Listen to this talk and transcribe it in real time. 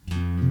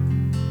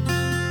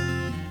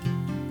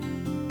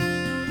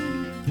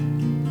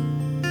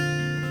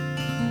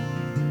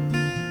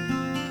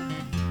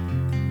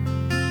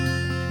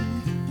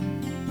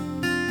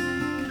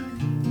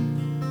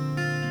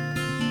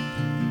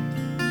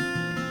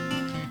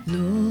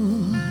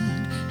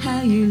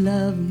how you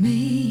love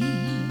me,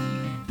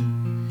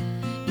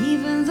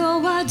 even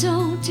though I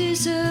don't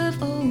deserve,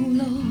 oh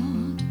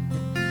Lord,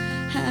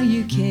 how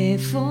you care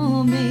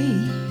for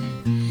me.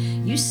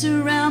 You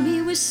surround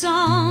me with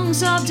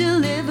songs of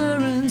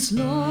deliverance,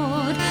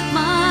 Lord.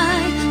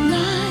 My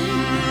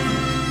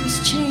life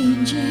is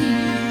changing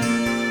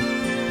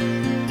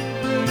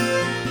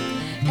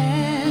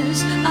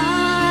as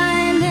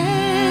I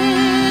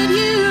let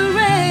you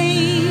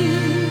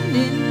reign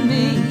in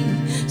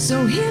me.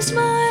 So here's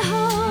my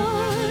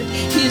heart,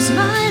 here's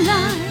my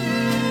life,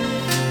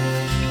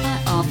 I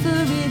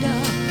offer it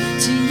up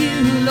to you,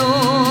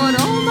 Lord.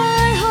 All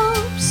my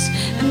hopes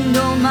and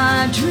all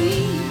my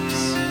dreams,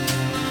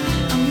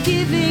 I'm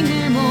giving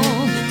them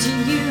all to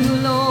you,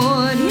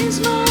 Lord. Here's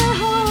my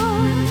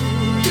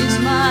heart, here's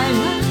my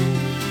life,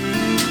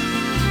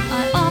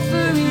 I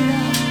offer it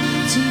up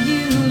to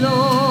you,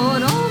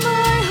 Lord. All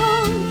my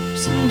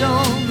hopes and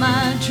all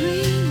my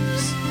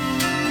dreams,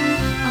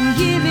 I'm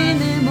giving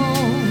them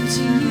all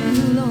to you,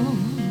 Lord.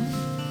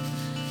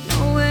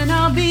 Knowing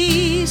I'll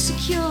be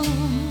secure,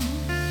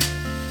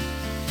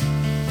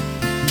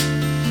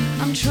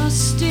 I'm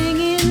trusting